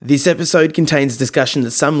This episode contains discussion that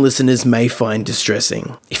some listeners may find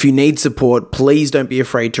distressing. If you need support, please don't be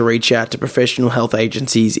afraid to reach out to professional health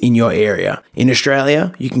agencies in your area. In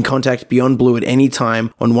Australia, you can contact Beyond Blue at any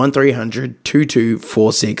time on 1300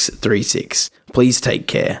 224636. Please take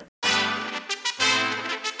care.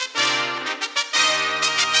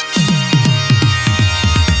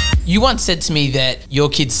 You once said to me that your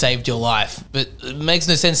kids saved your life, but it makes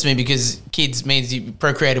no sense to me because kids means you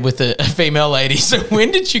procreated with a female lady. So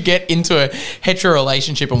when did you get into a hetero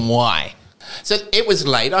relationship and why? So it was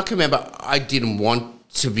late. I can remember I didn't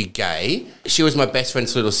want to be gay. She was my best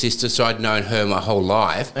friend's little sister, so I'd known her my whole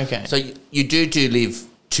life. Okay. So you do live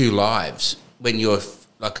two lives when you're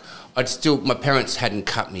like, my parents hadn't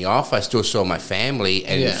cut me off. I still saw my family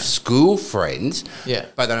and school friends. Yeah.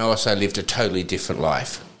 But then I also lived a totally different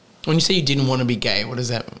life. When you say you didn't want to be gay, what does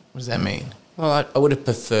that mean? Well, I would have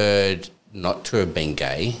preferred not to have been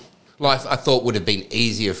gay. Life, I thought, would have been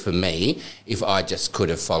easier for me if I just could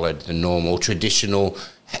have followed the normal, traditional,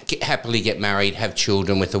 happily get married, have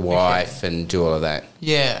children with a wife and do all of that.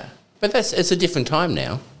 Yeah. But it's a different time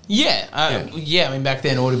now. Yeah. I mean, back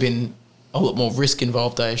then it would have been a lot more risk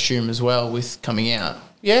involved, I assume, as well, with coming out.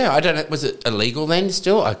 Yeah, I don't know. Was it illegal then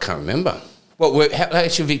still? I can't remember. Well,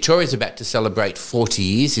 actually, Victoria's about to celebrate 40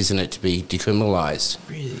 years, isn't it, to be decriminalised?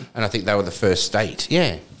 Really? And I think they were the first state,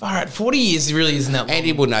 yeah. Far out. 40 years really isn't that long.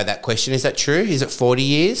 Andy will know that question. Is that true? Is it 40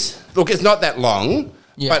 years? Look, it's not that long,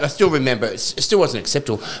 but I still remember it still wasn't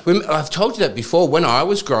acceptable. I've told you that before. When I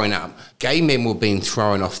was growing up, gay men were being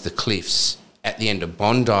thrown off the cliffs at the end of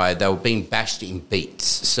Bondi. They were being bashed in beats.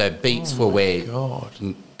 So beats were where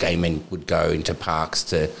gay men would go into parks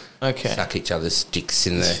to suck each other's sticks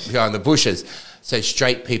behind the bushes. So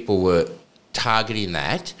straight people were targeting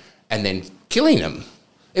that and then killing them.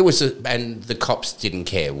 And the cops didn't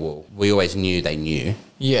care. Well, we always knew they knew.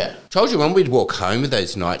 Yeah. Told you when we'd walk home with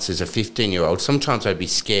those nights as a 15-year-old, sometimes I'd be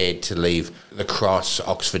scared to leave the Cross,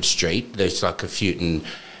 Oxford Street. There's like a few, and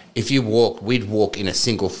if we'd walk in a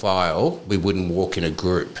single file. We wouldn't walk in a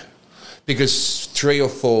group because 3 or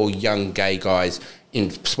 4 young gay guys in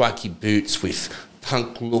spiky boots with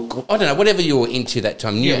punk look, I don't know, whatever you were into that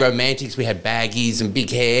time. New romantics, we had baggies and big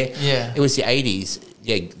hair. Yeah. It was the 80s.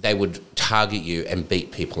 Yeah, they would target you and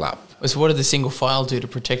beat people up. So what did the single file do to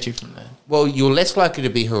protect you from that? Well, you're less likely to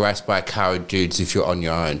be harassed by a car of dudes if you're on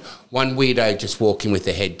your own. One weirdo just walking with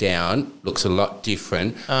the head down looks a lot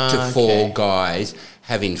different to 4 guys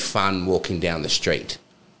having fun walking down the street.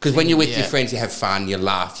 Because when you're with your friends, you have fun, you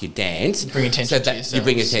laugh, you dance. You bring attention to yourself. You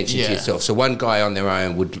bring attention to yourself. So one guy on their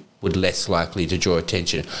own would less likely to draw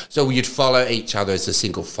attention. So you'd follow each other as a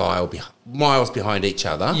single file, miles behind each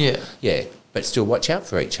other. Yeah. Yeah. But still watch out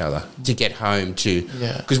for each other to get home to...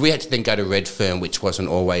 Yeah. Because we had to then go to Redfern, which wasn't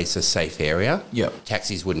always a safe area. Yep.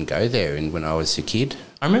 Taxis wouldn't go there when I was a kid.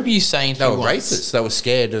 I remember you saying... They were racist. They were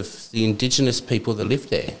scared of the Indigenous people that lived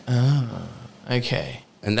there. Oh, okay.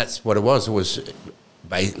 And that's what it was. It was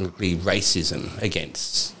basically racism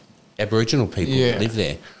against Aboriginal people that lived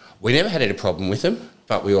there. We never had any problem with them,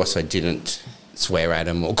 but we also didn't swear at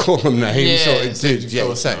them or call them names.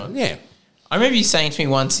 I remember you saying to me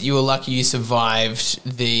once you were lucky you survived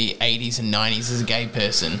the 80s and 90s as a gay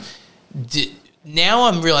person. Now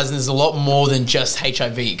I'm realising there's a lot more than just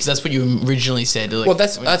HIV, because that's what you originally said. Well,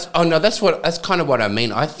 that's kind of what I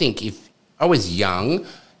mean. I think if I was young,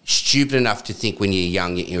 stupid enough to think when you're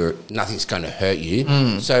young nothing's going to hurt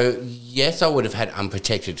you. So yes, I would have had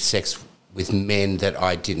unprotected sex with men that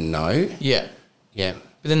I didn't know. Yeah. Yeah.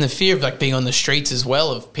 But then the fear of being on the streets as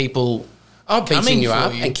well, of people beating you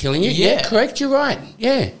up and killing you. Yeah, correct. You're right.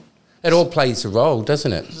 Yeah. It all plays a role,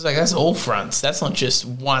 doesn't it? It's that's all fronts. That's not just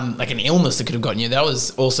one, an illness that could have gotten you. That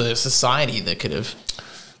was also a society that could have...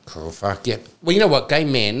 Cool, fuck, yeah. Well, you know what? Gay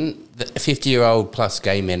men, 50-year-old plus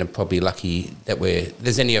gay men are probably lucky that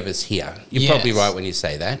there's any of us here. You're probably right when you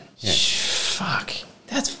say that. Yeah. Fuck.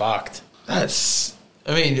 That's fucked. That's...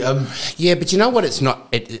 yeah, but you know what?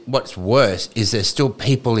 What's worse is there's still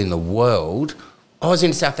people in the world... I was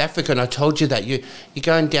in South Africa and I told you that. You're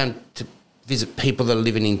going down to visit people that are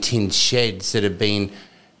living in tin sheds that have been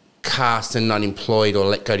cast and unemployed or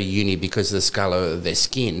let go to uni because of the colour of their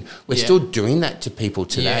skin. We're still doing that to people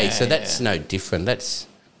today. So that's no different.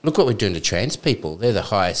 Look what we're doing to trans people. They're the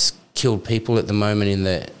highest killed people at the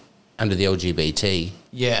moment under the LGBT.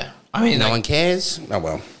 Yeah. No one cares. Oh,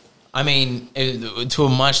 well. To a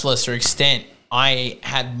much lesser extent, I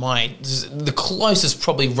had the closest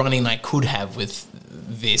probably running I could have with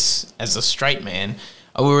this as a straight man.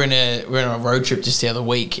 We were on a road trip just the other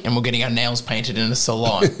week and we're getting our nails painted in a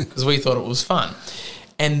salon because we thought it was fun.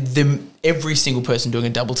 and every single person doing a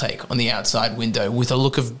double take on the outside window with a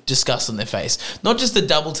look of disgust on their face. Not just the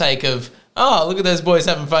double take of, oh, look at those boys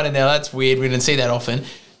having fun in there, that's weird, we didn't see that often.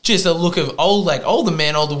 Just a look of older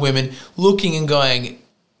men, older women looking and going,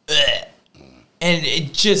 ugh. And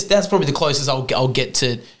it just, that's probably the closest I'll get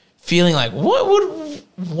to feeling like,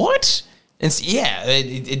 what? And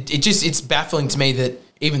it's baffling to me that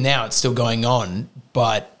even now it's still going on,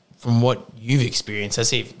 but from what you've experienced, I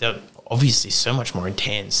see they're obviously so much more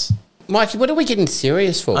intense. Mikey, what are we getting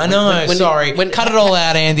serious for? I know, sorry. Cut it all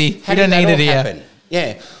out, Andy. We don't need it here. Happen?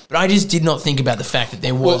 Yeah. But I just did not think about the fact that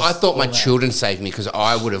there was... Well, I thought my children saved me because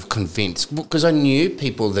I would have convinced... Because I knew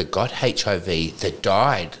people that got HIV that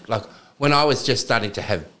died. Like, when I was just starting to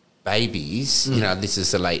have babies, this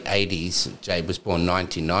is the late 80s, Jade was born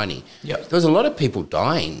 1990, there was a lot of people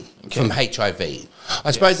dying from HIV.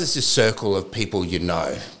 I suppose it's a circle of people you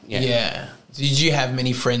know. Yeah. Did you have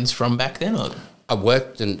many friends from back then? Or? I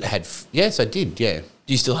worked and had... Yes, I did, yeah.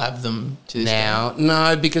 Do you still have them to this now? Day?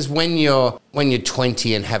 No, because when you're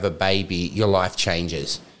 20 and have a baby, your life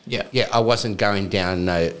changes. Yeah. Yeah, I wasn't going down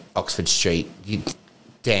Oxford Street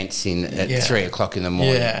dancing at 3 o'clock in the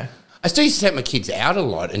morning. Yeah. I still used to take my kids out a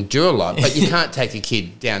lot and do a lot, but you can't take a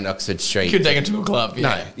kid down Oxford Street. You could take them to a club, yeah.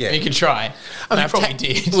 No, yeah. You could try. I probably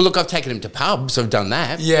did. Well, look, I've taken them to pubs. I've done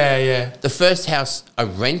that. Yeah. The first house I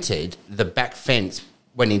rented, the back fence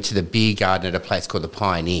went into the beer garden at a place called the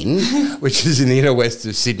Pine Inn, which is in the inner west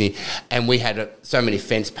of Sydney, and we had so many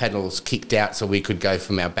fence panels kicked out so we could go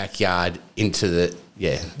from our backyard into the...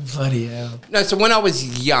 Yeah. Bloody hell. No, so when I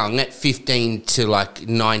was young, at 15 to like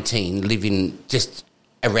 19, living just...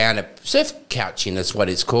 around a surf couching is what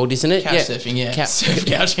it's called, isn't it? Couch surfing, yeah. Surf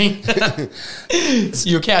couching.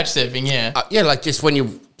 You're couch surfing, yeah. Yeah, like just when you're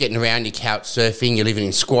getting around, you're couch surfing, you're living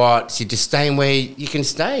in squats, you're just staying where you can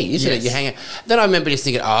stay, isn't it? You hang out. Then I remember just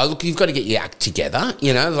thinking, oh, look, you've got to get your act together,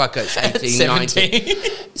 like it's 18, 19.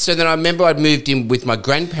 So then I remember I'd moved in with my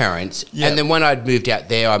grandparents, and then when I'd moved out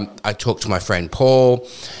there, I talked to my friend Paul.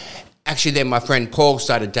 Actually, then my friend Paul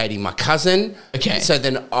started dating my cousin. Okay. So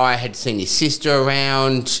then I had seen his sister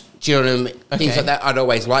around. Do you know what I mean? Okay. Things like that. I'd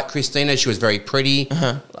always liked Christina. She was very pretty.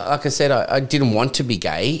 Like I said, I didn't want to be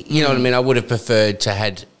gay. You know what I mean? I would have preferred to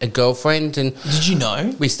had a girlfriend. And did you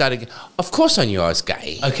know? We started... Of course I knew I was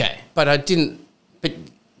gay. Okay. But I didn't... But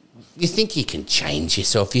you think you can change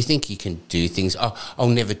yourself. You think you can do things. Oh, I'll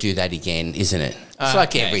never do that again, isn't it? It's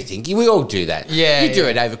like everything. We all do that. Yeah. You do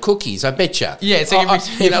it over cookies, I betcha. Yeah, it's like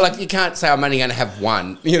like you can't say I'm only going to have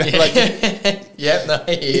one. Like... Yep, no,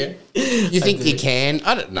 I hear you. You think you can?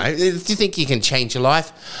 I don't know. Do you think you can change your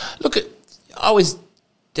life? Look, I was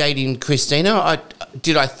dating Christina.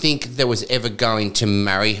 Did I think there was ever going to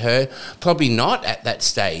marry her? Probably not at that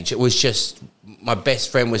stage. It was just... My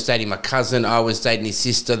best friend was dating my cousin. I was dating his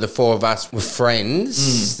sister. The four of us were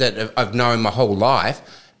friends that I've known my whole life.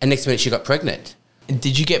 And next minute, she got pregnant. And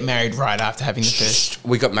did you get married right after having the first?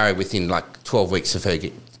 We got married within like 12 weeks of her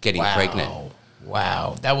getting pregnant.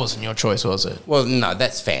 Wow. That wasn't your choice, was it? Well, no,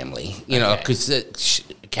 that's family. Because her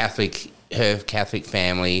Catholic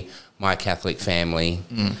family, my Catholic family.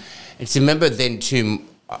 And so remember then too,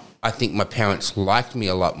 I think my parents liked me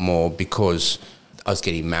a lot more because... I was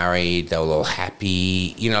getting married. They were all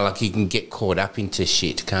happy. Like you can get caught up into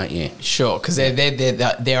shit, can't you? Sure, because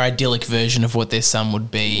their idyllic version of what their son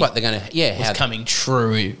would be. What they're going to, was coming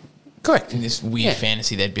true. Correct. In this weird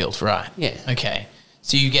fantasy they'd built, right? Yeah. Okay.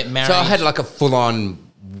 So you get married. So I had like a full-on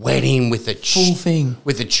wedding with a full thing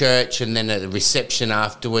with the church, and then a reception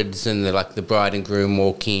afterwards, and the bride and groom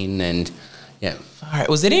walk in, and yeah. All right.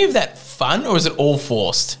 Was any of that fun, or was it all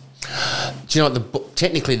forced? Do you know what?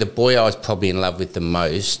 Technically, the boy I was probably in love with the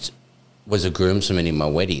most was a groomsman in my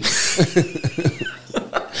wedding.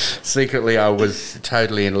 Secretly, I was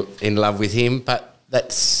totally in love with him, but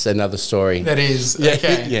that's another story. That is.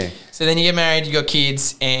 Okay. Yeah. So then you get married, you got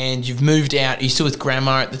kids, and you've moved out. Are you still with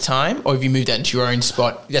grandma at the time, or have you moved out into your own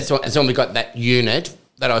spot? That's when we got that unit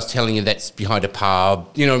that I was telling you that's behind a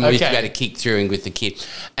pub. We used to be able to kick through and with the kid.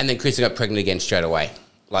 And then Kristen got pregnant again straight away.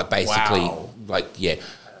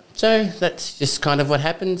 So that's just kind of what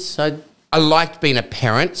happens. I liked being a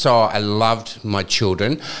parent, so I loved my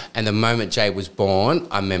children. And the moment Jay was born,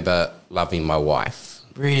 I remember loving my wife.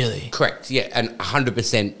 Really? Correct, yeah, and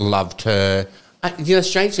 100% loved her.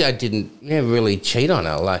 Strangely, I didn't really cheat on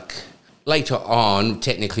her. Like, later on,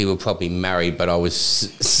 technically we were probably married, but I was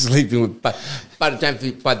sleeping with... But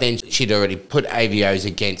by then, she'd already put AVOs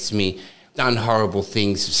against me, done horrible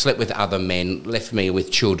things, slept with other men, left me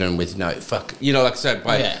with children with no fuck.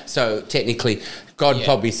 So technically, God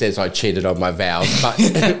probably says I cheated on my vows.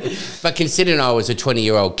 But considering I was a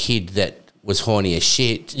 20-year-old kid that was horny as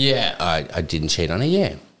shit, I didn't cheat on her,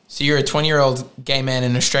 yeah. So you're a 20-year-old gay man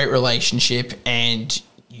in a straight relationship, and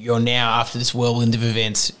you're now, after this whirlwind of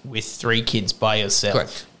events, with 3 kids by yourself.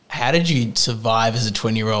 Correct. How did you survive as a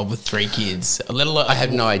 20-year-old with 3 kids? I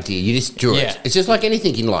have no idea. You just do it. It's just like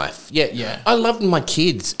anything in life. Yeah. I loved my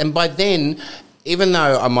kids. And by then, even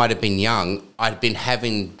though I might have been young, I'd been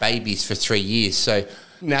having babies for 3 years. So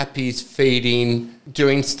nappies, feeding,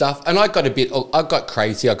 doing stuff. And I got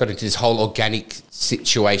crazy. I got into this whole organic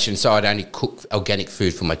situation. So I'd only cook organic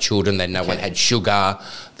food for my children. Then no one had sugar.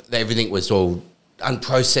 Everything was all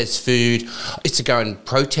unprocessed food. I used to go and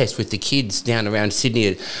protest with the kids down around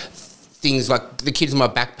Sydney. Things like the kids in my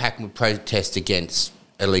backpack would protest against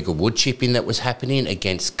illegal wood chipping that was happening,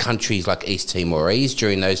 against countries like East Timorese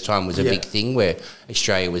during those times was a big thing, where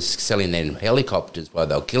Australia was selling them helicopters while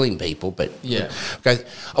they were killing people. But I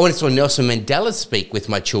went and saw Nelson Mandela speak with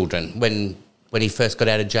my children when he first got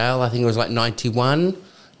out of jail. I think it was like 91.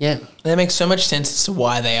 Yeah. That makes so much sense as to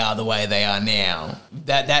why they are the way they are now.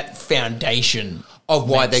 That foundation of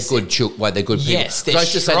why they're good, why they're good people. Yes, they're I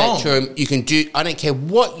used to say strong. that to them, you can do, I don't care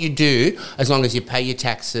what you do, as long as you pay your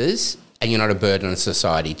taxes and you're not a burden on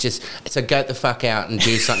society. So go the fuck out and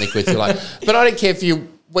do something with your life. But I don't care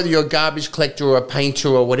whether you're a garbage collector or a painter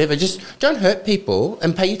or whatever, just don't hurt people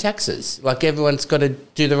and pay your taxes. Like, everyone's got to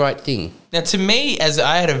do the right thing. Now, to me, as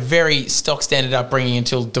I had a very stock standard upbringing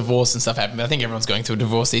until divorce and stuff happened, I think everyone's going through a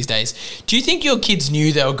divorce these days. Do you think your kids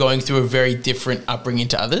knew they were going through a very different upbringing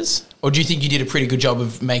to others? Or do you think you did a pretty good job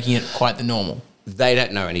of making it quite the normal? They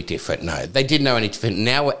don't know any different, no. They didn't know any different.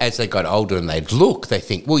 Now, as they got older and they'd look, they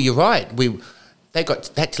think, well, you're right. They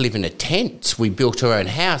had to live in a tent. We built our own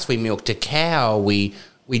house. We milked a cow. We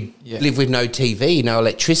live with no TV, no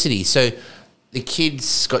electricity. So the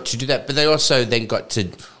kids got to do that, but they also then got to...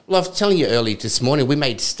 Well, I was telling you earlier this morning, we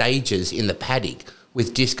made stages in the paddock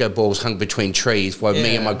with disco balls hung between trees while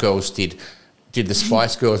me and my girls did the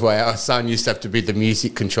Spice Girls, where our son used to have to be the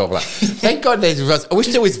music controller. Thank God I wish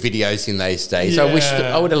there was videos in those days. Yeah.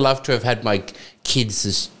 I would have loved to have had my kids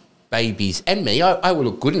as babies, and me. I would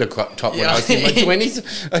look good in a crop top when I was in my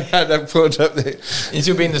 20s. I had that put up there. Is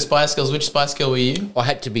you being the Spice Girls? Which Spice Girl were you? I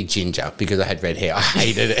had to be ginger because I had red hair. I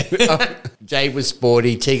hated it. Jade was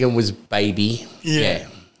sporty. Tegan was baby. Yeah.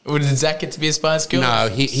 Or did Zach get to be a Spice Girl? No,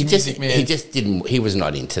 he just didn't. He was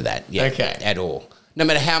not into that. At all. No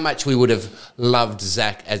matter how much we would have loved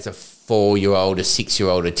Zach as a 4-year-old, a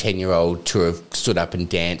 6-year-old, a 10-year-old to have stood up and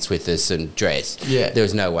danced with us and dressed. Yeah. There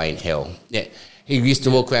was no way in hell. Yeah. He used to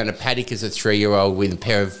walk around a paddock as a 3-year-old with a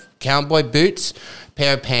pair of cowboy boots,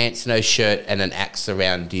 pair of pants, no shirt, and an axe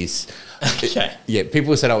around his... Okay. Yeah,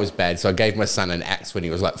 people said I was bad, so I gave my son an axe when he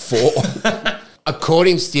was like 4. I caught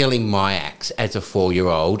him stealing my axe as a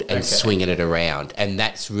 4-year-old and swinging it around, and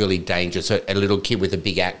that's really dangerous. A little kid with a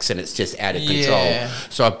big axe, and it's just out of control.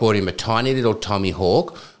 So I bought him a tiny little Tommy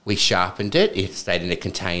Hawk. We sharpened it. It stayed in a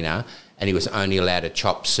container, and he was only allowed to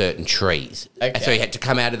chop certain trees. Okay. So he had to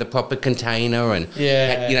come out of the proper container, and so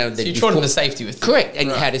you taught him the safety with correct, and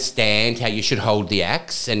how to stand, how you should hold the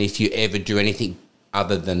axe, and if you ever do anything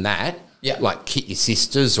other than that. Yeah, like hit your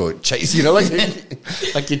sisters or chase,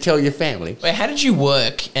 like you tell your family. Wait, how did you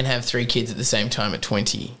work and have 3 kids at the same time at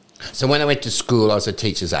 20? So when I went to school, I was a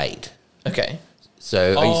teacher's aide. Okay.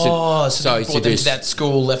 So I used to brought them to that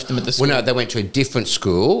school, left them at the school. Well, no, they went to a different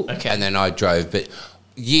school, and then I drove. But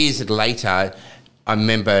years later, I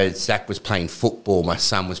remember Zach was playing football. My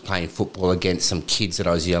son was playing football against some kids that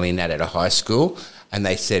I was yelling at a high school, and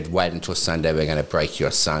they said, "Wait until Sunday, we're going to break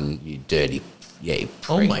your son, you dirty." Yeah.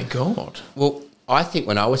 Oh my God. Well, I think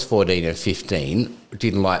when I was 14 and 15,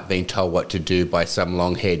 didn't like being told what to do by some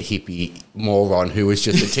long-haired hippie moron who was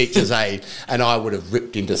just a teacher's aide, and I would have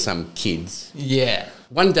ripped into some kids. Yeah.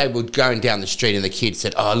 One day we're going down the street and the kid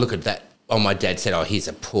said, "Oh, look at that." Oh, my dad said, "Oh, here's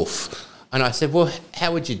a poof." And I said, "Well,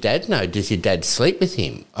 how would your dad know? Does your dad sleep with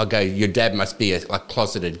him?" I go, "Your dad must be a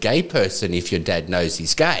closeted gay person if your dad knows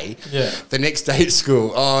he's gay." Yeah. The next day at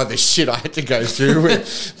school, the shit I had to go through.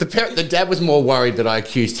 The dad was more worried that I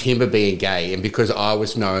accused him of being gay, and because I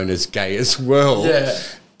was known as gay as well. Yeah.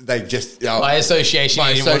 They just... by association.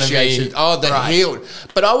 Healed.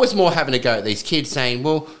 But I was more having to go at these kids saying,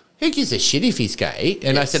 well... Who gives a shit if he's gay?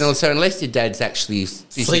 And I said, so unless your dad's actually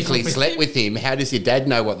physically slept with him, how does your dad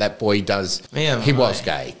know what that boy does? He was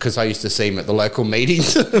gay, because I used to see him at the local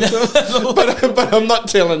meetings. but I'm not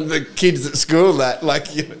telling the kids at school that.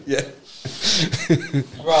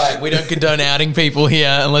 Right, we don't condone outing people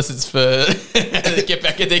here unless it's for get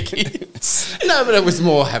back at their kids. No, but it was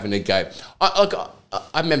more having to go. I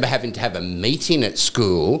remember having to have a meeting at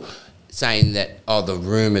school saying that, the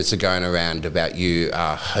rumours are going around about you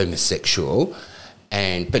are homosexual.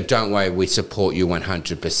 But don't worry, we support you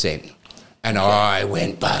 100%. And I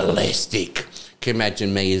went ballistic. Can you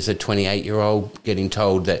imagine me as a 28-year-old getting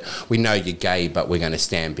told that we know you're gay, but we're going to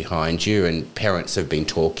stand behind you, and parents have been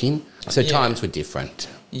talking. So times were different.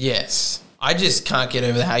 Yes. I just can't get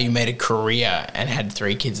over how you made a career and had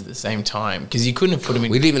 3 kids at the same time, because you couldn't have put them in...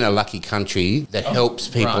 We live in a lucky country that helps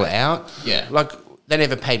people out. Yeah. Like, they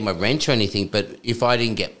never paid my rent or anything, but if I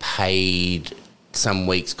didn't get paid some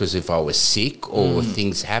weeks because if I was sick or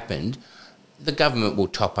things happened, the government will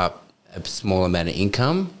top up a small amount of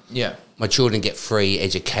income. Yeah. My children get free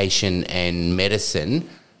education and medicine,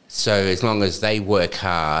 so as long as they work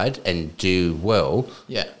hard and do well...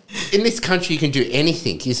 Yeah. In this country, you can do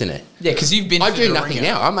anything, isn't it? Yeah, because you've been... I do nothing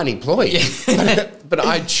now. I'm unemployed. Yeah. but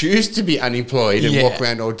I choose to be unemployed and walk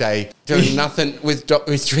around all day doing nothing with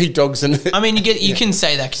 3 dogs. I mean, you can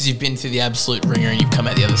say that because you've been through the absolute ringer and you've come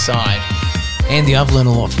out the other side. Andy, I've learned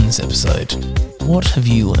a lot from this episode. What have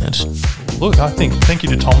you learned? Look, thank you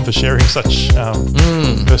to Tom for sharing such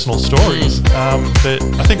personal stories. But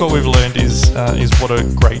I think what we've learned is what a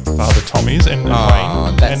great father Tom is, and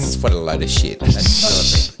Wayne. That's what a load of shit.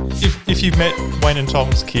 If you've met Wayne and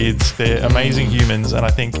Tom's kids, they're amazing humans, and I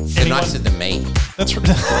think they're nicer than me. That's right.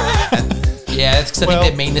 Yeah, that's because I think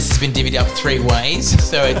their meanness has been divvied up 3 ways,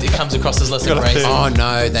 so it comes across as less abrasive. Oh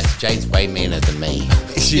no, that's Jade's way meaner than me.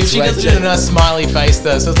 She does it in a nice smiley face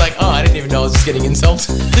though, so it's like, oh, I didn't even know I was just getting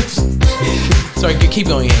insulted. Sorry, keep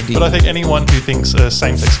going, Andy. But I think anyone who thinks a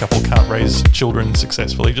same-sex couple can't raise children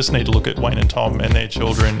successfully just need to look at Wayne and Tom and their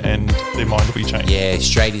children, and their mind will be changed. Yeah,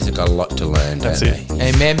 straighties have got a lot to learn. That's it.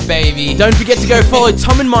 Amen, baby. Don't forget to go follow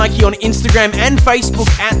Tom and Mikey on Instagram and Facebook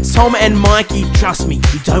at Tom and Mikey. Trust me,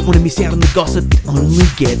 you don't want to miss out on the gossip. It only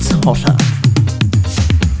gets hotter.